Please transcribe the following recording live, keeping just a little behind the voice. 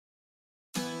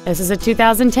This is a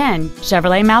 2010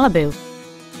 Chevrolet Malibu.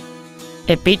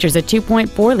 It features a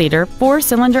 2.4-liter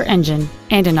four-cylinder engine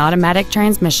and an automatic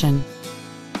transmission.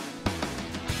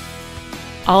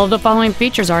 All of the following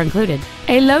features are included: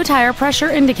 a low tire pressure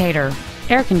indicator,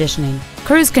 air conditioning,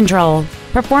 cruise control,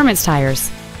 performance tires,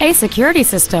 a security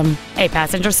system, a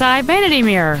passenger side vanity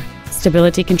mirror,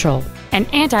 stability control, an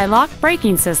anti-lock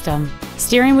braking system,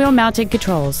 steering wheel mounted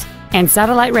controls, and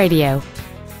satellite radio.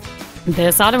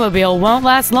 This automobile won't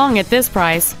last long at this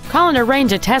price. Call and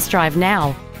arrange a test drive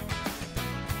now.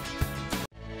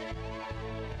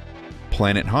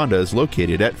 Planet Honda is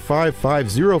located at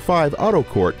 5505 Auto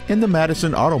Court in the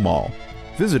Matteson Auto Mall.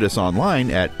 Visit us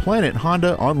online at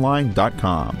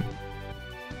planethondaonline.com.